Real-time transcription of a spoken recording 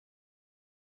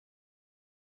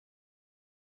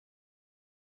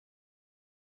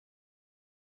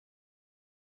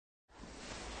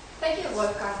Thank you,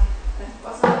 Wolfgang. That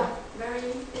was a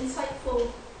very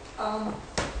insightful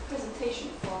presentation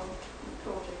for the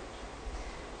project.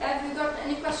 Have you got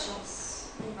any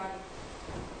questions, anybody?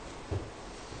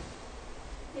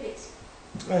 Felix.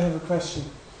 I have a question.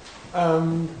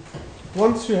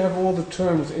 Once you have all the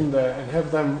terms in there and have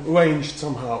them arranged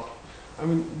somehow, I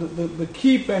mean, the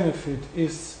key benefit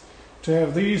is to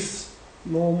have these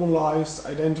normalized,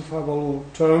 identifiable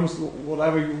terms,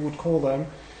 whatever you would call them,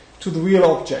 to the real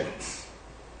objects,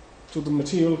 to the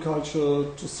material culture,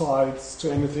 to sites,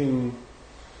 to anything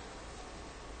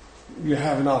you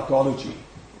have in archaeology.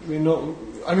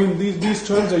 I mean, these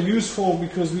terms are useful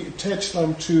because we attach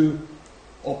them to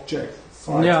objects,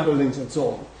 sites, buildings, and so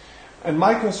on. And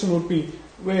my question would be,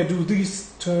 where do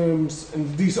these terms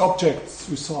and these objects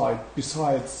reside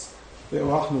besides the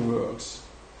Arachne words?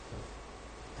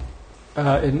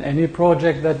 In any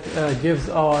project that gives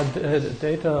our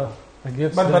data,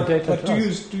 But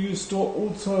do you store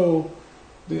also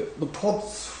the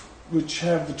pods which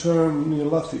have the term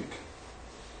Neolithic,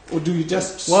 or do you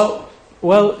just? Well,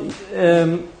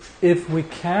 if we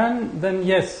can, then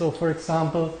yes. So, for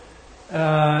example,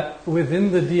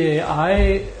 within the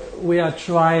DAI, we are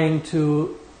trying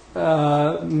to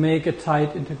make a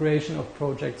tight integration of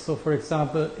projects. So, for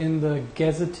example, in the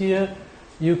gazetteer,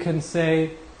 you can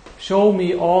say, show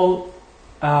me all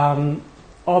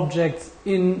objects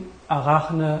in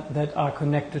Arachne that are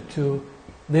connected to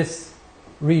this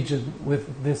region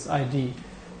with this ID.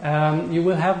 You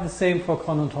will have the same for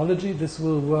chronOntology. This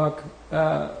will work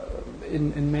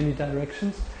in many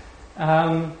directions.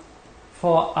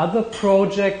 For other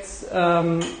projects,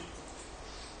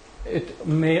 it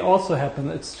may also happen.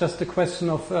 It's just a question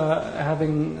of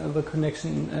having the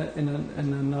connection in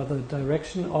another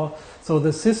direction. So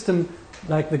the system,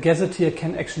 like the gazetteer,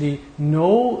 can actually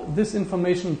know this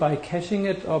information by caching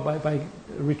it, or by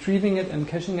retrieving it and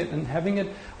caching it and having it,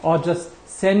 or just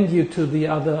send you to the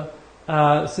other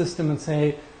system and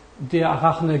say, dear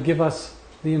Arachne, give us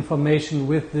the information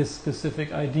with this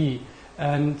specific ID.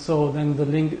 And so then the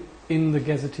link in the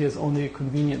gazetteer is only a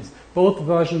convenience. Both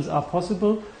versions are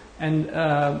possible, and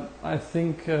I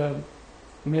think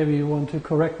maybe you want to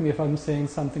correct me if I'm saying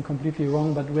something completely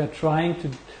wrong, but we are trying to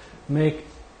make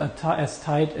as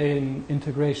tight an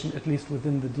integration, at least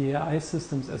within the DAI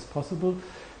systems, as possible.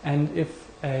 And if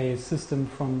a system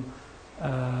from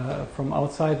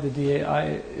outside the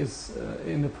DAI is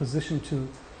in a position to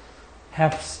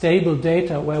have stable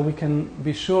data where we can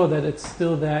be sure that it's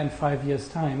still there in 5 years'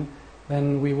 time,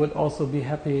 then we would also be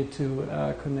happy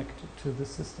to connect to the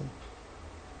system.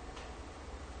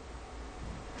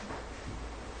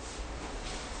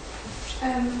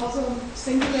 Also,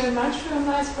 thank you very much for a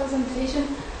nice presentation.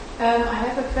 I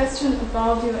have a question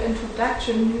about your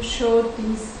introduction. You showed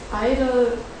these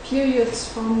idle periods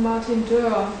from Martin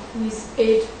Doerr, these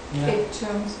eight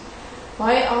terms.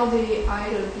 Why are they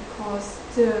idle? Because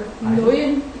the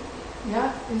neuen,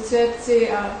 is that they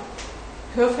are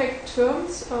perfect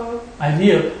terms? Or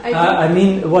ideal.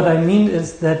 What I mean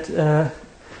is that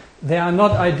they are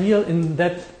not ideal in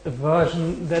that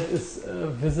version that is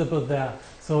visible there.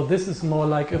 So this is more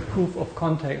like a proof of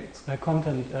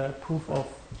proof of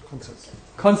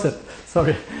concept.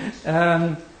 Sorry.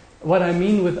 What I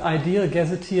mean with ideal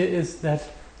gazetteer is that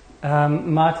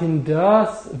Martin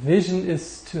Doerr's vision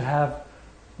is to have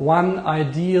one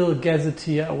ideal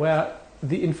gazetteer where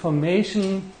the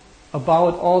information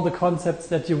about all the concepts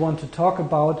that you want to talk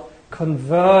about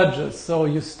converges. So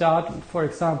you start, for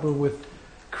example, with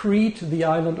Crete, the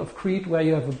island of Crete, where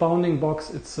you have a bounding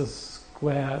box. It's a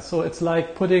square. So it's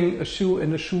like putting a shoe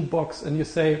in a shoe box, and you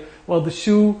say, well, the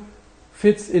shoe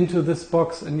fits into this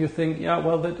box, and you think,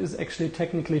 that is actually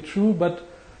technically true, but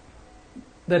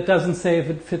that doesn't say if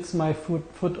it fits my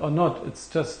foot or not. It's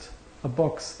just a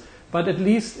box. But at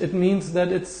least it means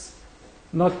that it's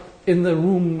not in the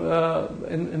room,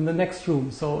 in the next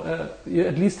room. So you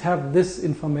at least have this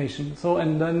information. So,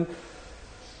 and then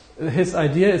his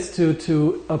idea is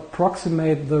to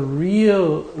approximate the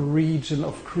real region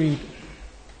of Crete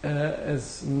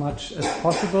as much as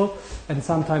possible. And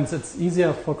sometimes it's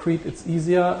easier for Crete. It's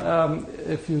easier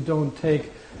if you don't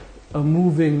take a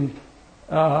moving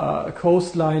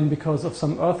coastline because of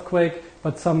some earthquake.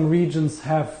 But some regions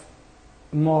have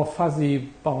more fuzzy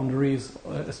boundaries,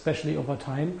 especially over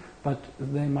time. But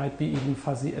they might be even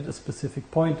fuzzy at a specific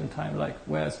point in time, like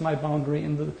where's my boundary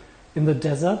in the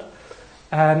desert?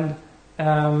 And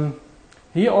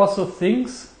he also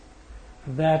thinks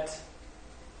that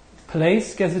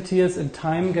place gazetteers and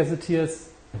time gazetteers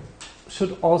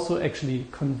should also actually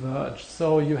converge.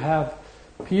 So you have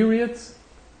periods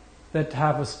that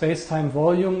have a space-time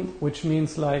volume, which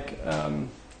means like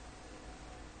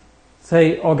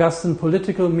say Augustan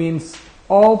political means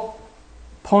all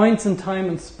points in time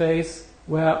and space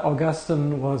where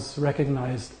Augustan was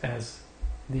recognized as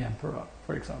the emperor,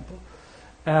 for example.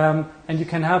 And you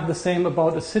can have the same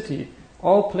about a city.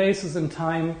 All places in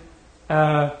time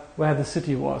where the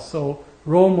city was. So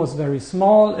Rome was very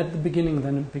small at the beginning,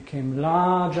 then it became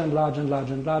larger and larger and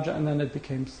larger and larger, and then it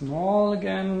became small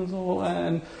again.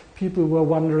 And people were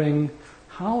wondering,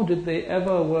 how did they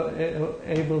ever were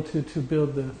able to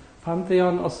build the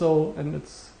Pantheon or so? And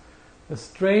it's a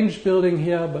strange building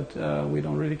here, but we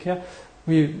don't really care.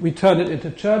 We turned it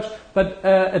into church, but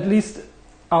at least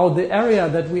the area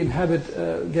that we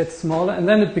inhabit gets smaller, and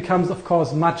then it becomes, of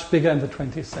course, much bigger in the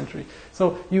 20th century.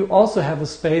 So you also have a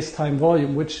space-time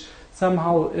volume, which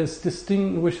somehow is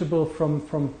distinguishable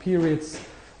from periods,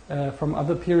 from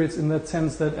other periods, in that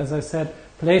sense that, as I said,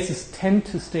 places tend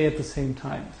to stay at the same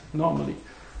time, normally.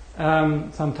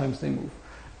 Sometimes they move.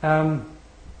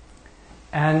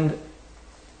 And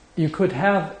you could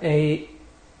have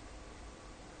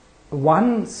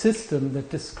one system that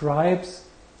describes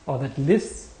or that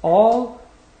lists all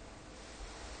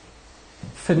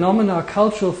phenomena,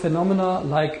 cultural phenomena,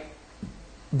 like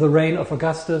the reign of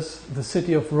Augustus, the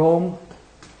city of Rome,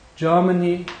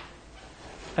 Germany,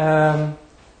 that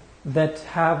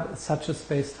have such a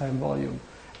space-time volume.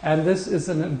 And this is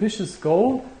an ambitious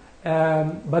goal,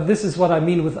 but this is what I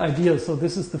mean with ideal. So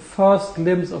this is the first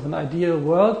glimpse of an ideal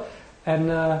world,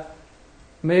 and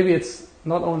maybe it's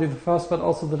not only the first but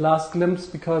also the last glimpse,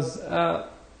 because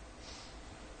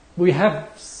we have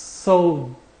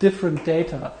so different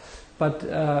data, but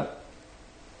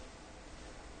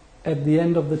at the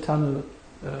end of the tunnel,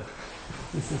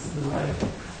 this is the light.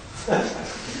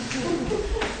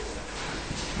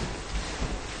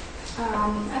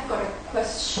 I've got a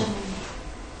question.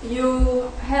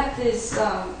 You had these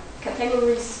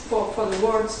categories for the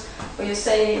words where you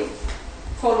say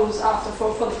follows after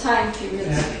for the time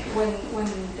periods when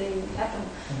they happen.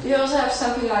 Do you also have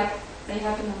something like they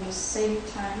happen at the same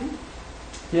time?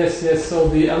 Yes. So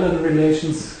the Allen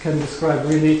relations can describe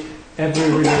really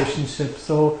every relationship.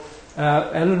 So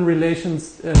Allen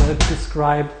relations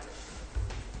describe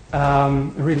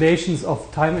relations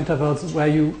of time intervals where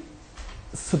you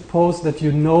suppose that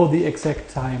you know the exact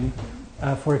time.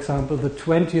 For example, the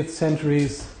 20th century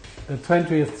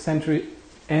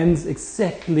ends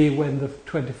exactly when the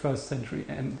 21st century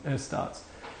starts.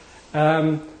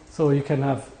 So you can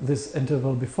have this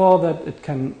interval before that. It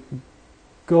can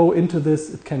go into this.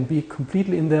 It can be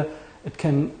completely in there. It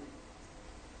can.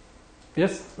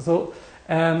 Yes. So.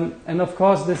 And of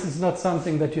course, this is not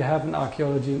something that you have in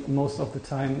archaeology most of the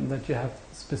time, that you have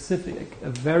specific,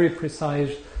 very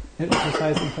precise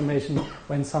information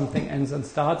when something ends and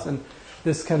starts. And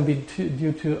this can be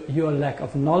due to your lack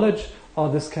of knowledge, or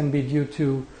this can be due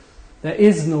to there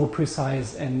is no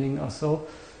precise ending or so.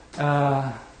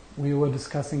 We were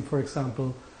discussing, for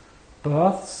example,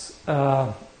 births,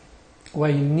 where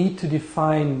you need to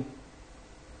define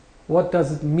what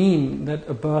does it mean that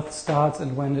a birth starts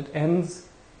and when it ends.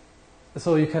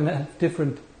 So you can have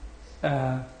different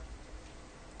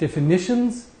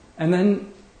definitions, and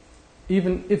then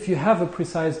even if you have a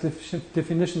precise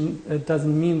definition, it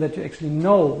doesn't mean that you actually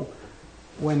know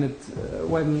when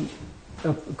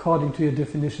according to your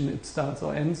definition it starts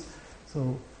or ends.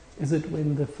 So is it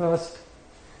when the first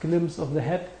glimpse of the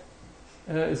head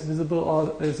is visible,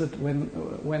 or is it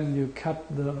when you cut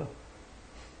the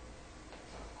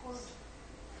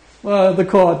the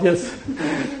cord? Yes.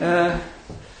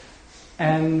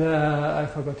 And I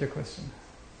forgot your question.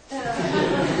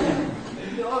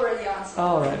 You already answered.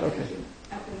 Oh, right, okay.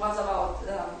 It was about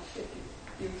if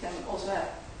you can also have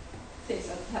things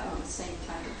that happen at the same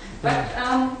time. But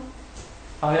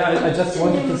I just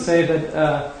wanted to say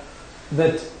that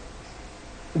that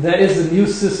there is a new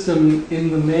system in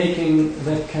the making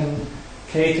that can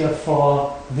cater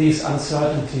for these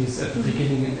uncertainties at the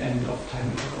beginning and end of time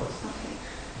intervals. Okay.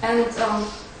 And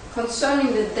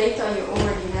concerning the data you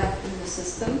already have in the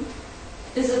system,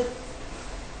 is it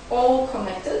all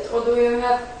connected, or do you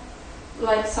have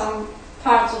like some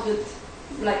parts of it,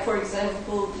 like for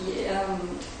example the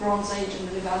Bronze Age and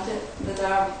the Levante, that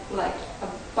are like a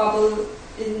bubble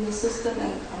in the system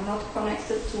and are not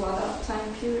connected to other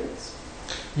time periods?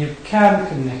 You can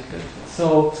connect it.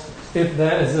 So if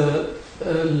there is a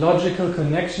logical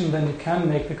connection, then you can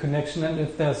make the connection, and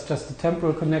if there's just a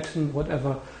temporal connection,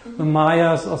 whatever, the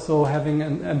Mayas also having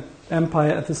an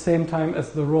empire at the same time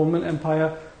as the Roman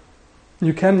Empire,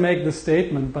 you can make the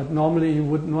statement, but normally you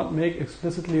would not make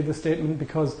explicitly the statement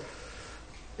because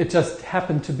it just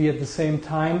happened to be at the same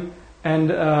time,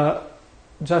 and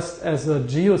just as a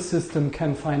geosystem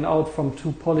can find out from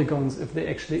two polygons if they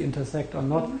actually intersect or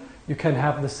not, you can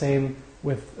have the same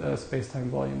with space-time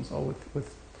volumes or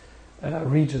with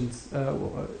regions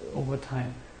over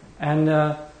time.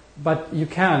 And but you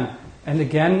can. And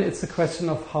again, it's a question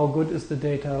of how good is the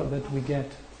data that we get.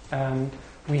 And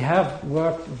we have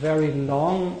worked very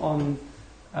long on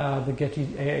the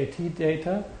Getty AAT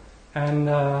data, and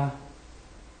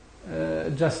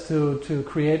just to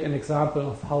create an example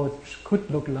of how it could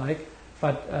look like.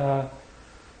 But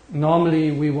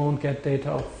normally we won't get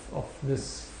data of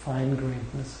this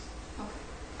fine-grainedness,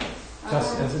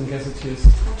 just as in gazetteers.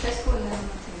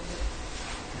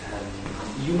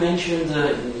 You mentioned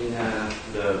in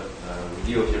the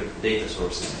review of your data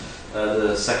sources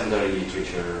the secondary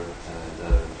literature,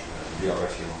 the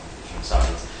bibliography of different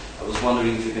subjects. I was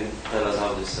wondering if you can tell us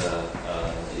how this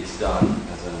is done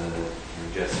as a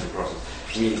ingestion process.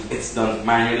 I mean, it's done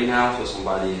manually now, so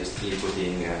somebody is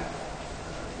inputting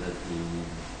the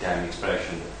time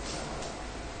expression.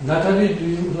 Natalie, do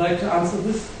you like to answer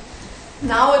this?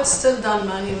 Now it's still done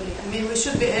manually. I mean, we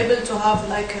should be able to have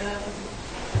like a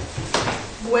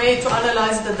way to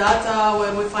analyze the data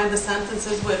where we find the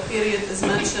sentences where period is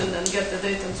mentioned and get the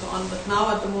data and so on. But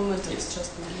now at the moment it's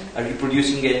just manual. Are you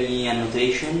producing any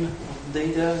annotation of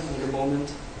data at the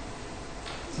moment?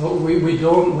 So we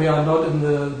are not in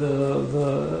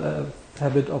the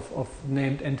habit of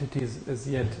named entities as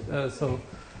yet.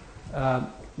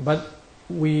 But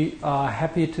we are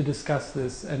happy to discuss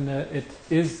this, and it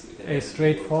is a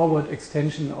straightforward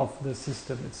extension of the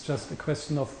system. It's just a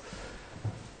question of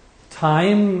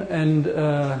time and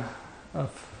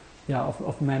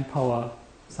of manpower.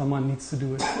 Someone needs to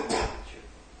do it.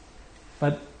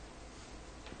 But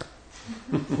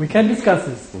we can discuss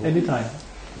this anytime.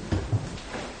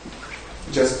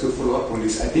 Just to follow up on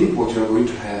this, I think what you are going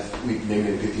to have with named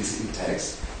entities in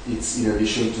text, it's in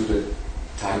addition to the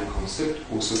time concept,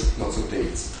 also lots of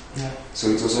dates. Yeah. So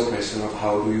it's also a question of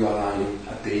how do you align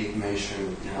a date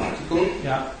mentioned in an article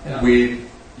with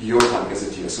your time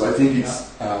gazetteer. So I think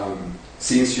it's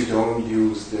since you don't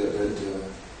use the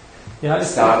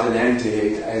start and end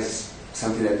date as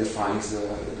something that defines the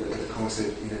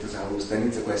concept in the thesaurus, then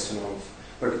it's a question of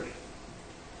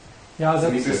it's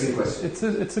an interesting question.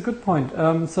 It's a good point.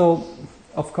 So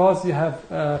of course you have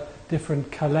different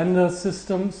calendar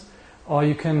systems, or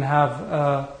you can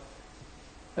have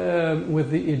with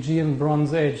the Aegean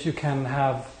Bronze Age you can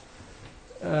have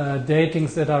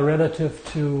datings that are relative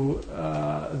to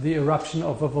the eruption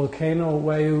of a volcano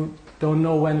where you don't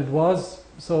know when it was.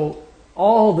 So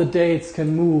all the dates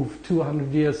can move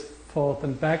 200 years forth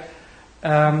and back.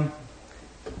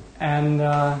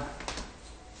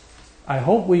 I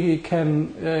hope we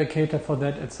can cater for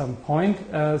that at some point.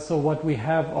 So what we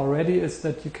have already is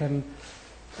that you can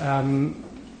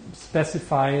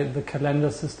specify the calendar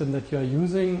system that you are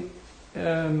using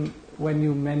when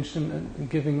you mention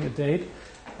giving a date.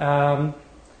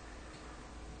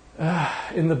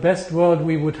 In the best world,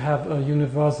 we would have a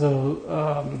universal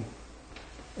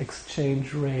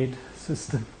exchange rate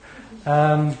system.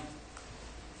 But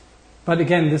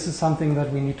again, this is something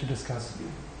that we need to discuss.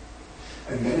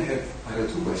 And then I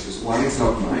have two questions. One is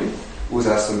not mine, was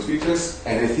asked on Twitter,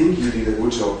 and I think you did a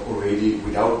good job already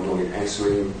without knowing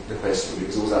answering the question,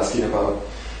 because I was asking about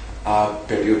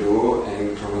PeriodO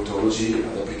and chronOntology,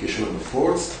 the application of the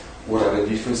forts. What are the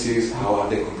differences? How are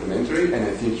they complementary? And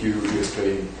I think you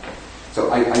explained.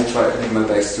 So I did my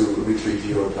best to retrieve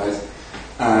your replies.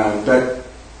 But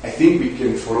I think we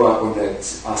can follow up on that,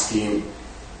 asking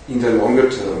in the longer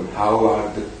term, how are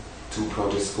the two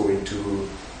projects going to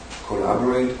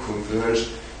collaborate, converge?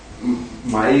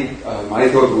 My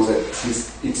thought was that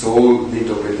since it's all linked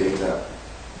open data,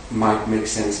 might make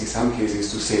sense in some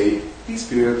cases to say this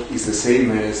period is the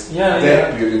same as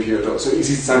that period and period. So is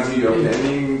it something you're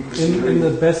planning? In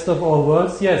the best of all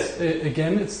worlds, yes.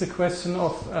 Again, it's the question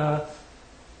of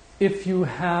if you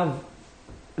have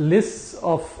lists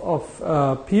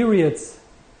of periods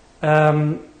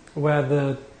where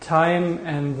the time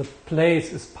and the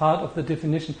place is part of the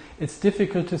definition, it's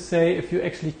difficult to say if you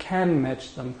actually can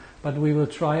match them. But we will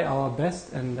try our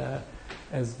best, and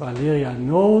as Valeria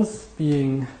knows,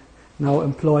 being now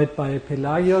employed by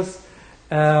Pelagios,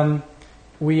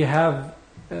 we have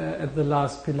at the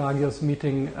last Pelagios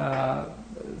meeting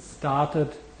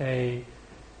started a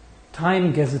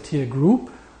time gazetteer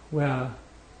group where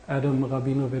Adam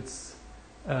Rabinowitz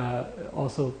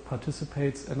also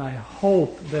participates, and I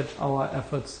hope that our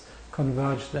efforts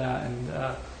converge there and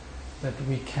that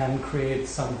we can create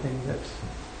something that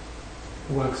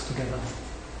works together.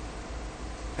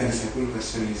 And the second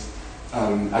question is,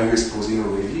 are you exposing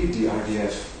already the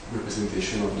RDF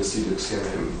representation of the CIDOC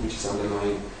CRM, which is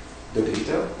underlying the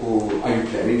data, or are you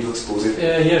planning to expose it?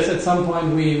 Yes, at some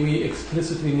point we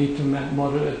explicitly need to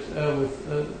model it with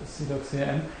CIDOC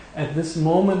CRM. At this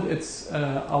moment, it's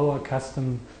our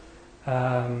custom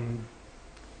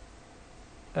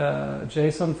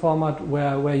JSON format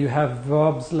where you have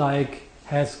verbs like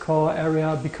has core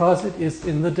area, because it is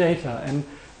in the data, and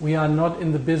we are not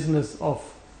in the business of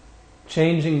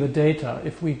changing the data.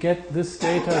 If we get this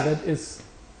data that is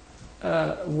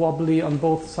wobbly on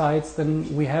both sides,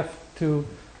 then we have to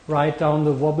write down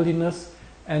the wobbliness,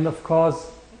 and of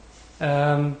course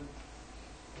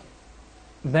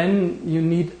then you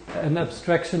need an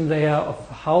abstraction layer of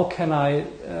how can I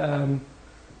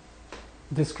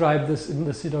describe this in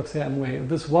the CIDOC CRM way.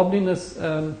 This wobbliness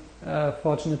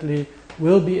fortunately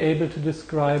will be able to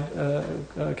describe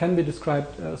can be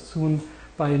described soon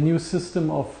by a new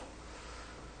system of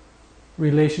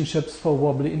relationships for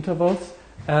wobbly intervals,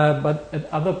 but at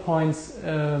other points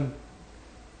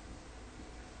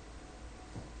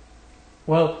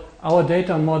well, our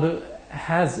data model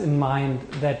has in mind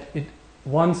that it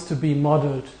wants to be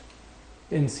modeled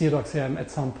in CIDOC CRM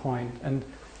at some point, and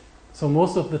so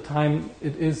most of the time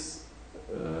it is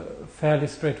fairly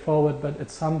straightforward, but at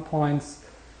some points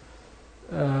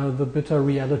the bitter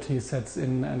reality sets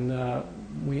in, and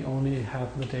we only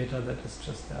have the data that is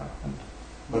just there.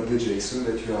 But the JSON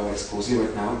that you are exposing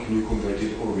right now, can you convert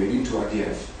it already into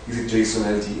RDF? Is it JSON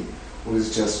LD, or is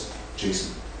it just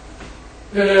JSON?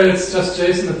 It's just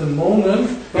JSON at the moment,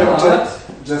 but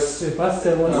just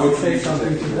Sebastian wants to say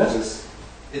something to that.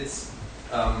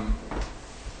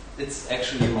 It's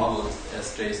actually modeled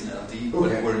as JSON LD, but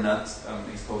we're not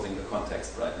exposing the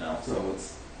context right now. So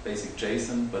it's basic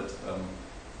JSON, but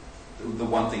the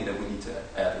one thing that we need to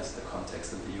add is the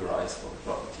context and the URIs for the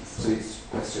properties. So it's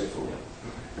quite straightforward.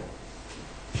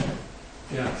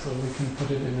 Yeah, so we can put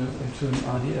it into an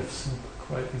RDF soup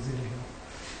quite easily here.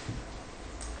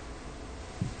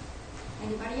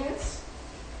 Anybody else?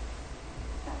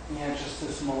 Yeah, just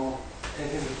a small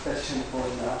technical question for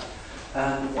that.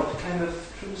 What kind of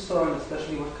true store, and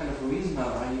especially what kind of reasoner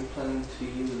are you planning to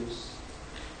use?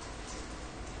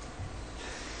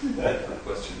 Good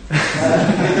question.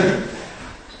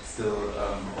 Still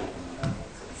open.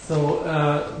 So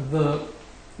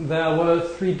there were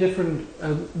three different.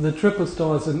 The triple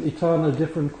store is an eternal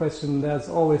different question. There's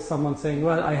always someone saying,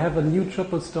 "Well, I have a new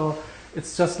triple store.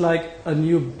 It's just like a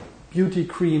new beauty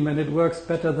cream, and it works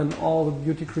better than all the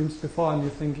beauty creams before." And you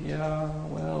think, "Yeah,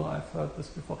 well, I've heard this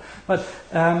before." But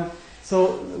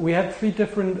so we had three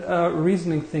different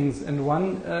reasoning things, and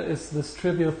one is this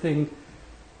trivial thing.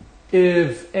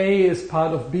 If A is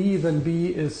part of B, then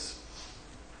B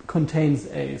contains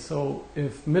A. So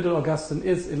if Middle Augustin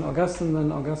is in Augustin, then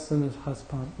Augustin has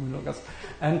part of Middle Augustin.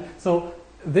 And so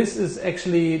this is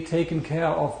actually taken care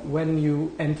of when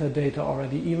you enter data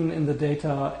already, even in the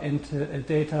data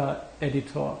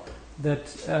editor. That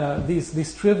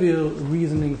these trivial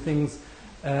reasoning things,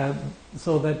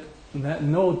 so that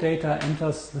no data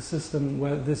enters the system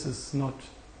where this is not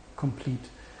complete.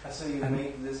 So you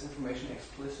make this information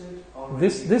explicit already?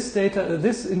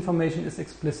 This information is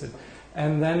explicit,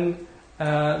 and then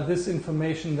this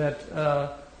information that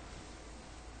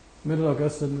Middle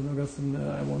Augustin,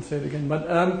 I won't say it again, but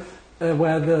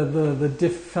where the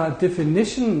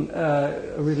definition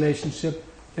relationship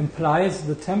implies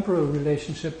the temporal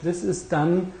relationship, this is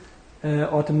done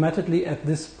automatically at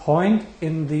this point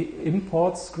in the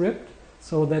import script,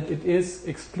 so that it is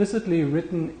explicitly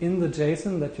written in the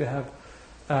JSON that you have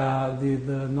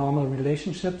the normal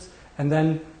relationships, and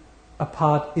then a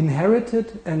part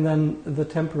inherited, and then the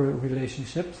temporal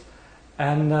relationships.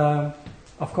 And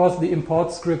of course, the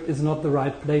import script is not the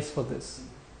right place for this.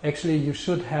 Actually, you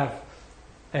should have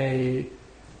a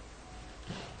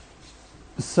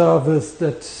service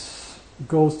that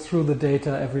goes through the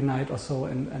data every night or so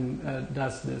and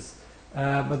does this.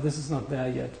 But this is not there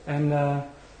yet. And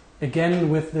again,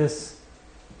 with this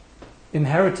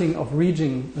inheriting of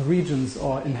regions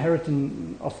or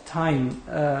inheriting of time,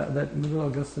 that Middle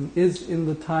Augustin is in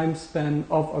the time span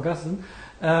of Augustin,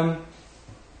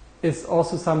 is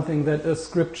also something that a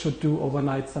script should do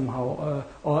overnight somehow,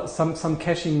 or some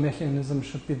caching mechanism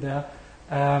should be there.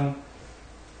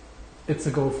 It's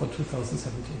a goal for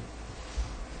 2017.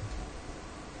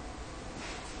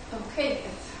 Okay,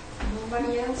 if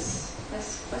nobody else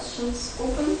has questions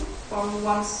open or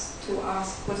wants to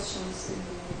ask questions in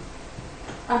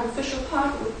the unofficial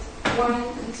part with wine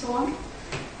and so on,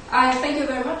 I thank you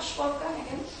very much, Wolfgang,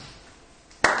 again.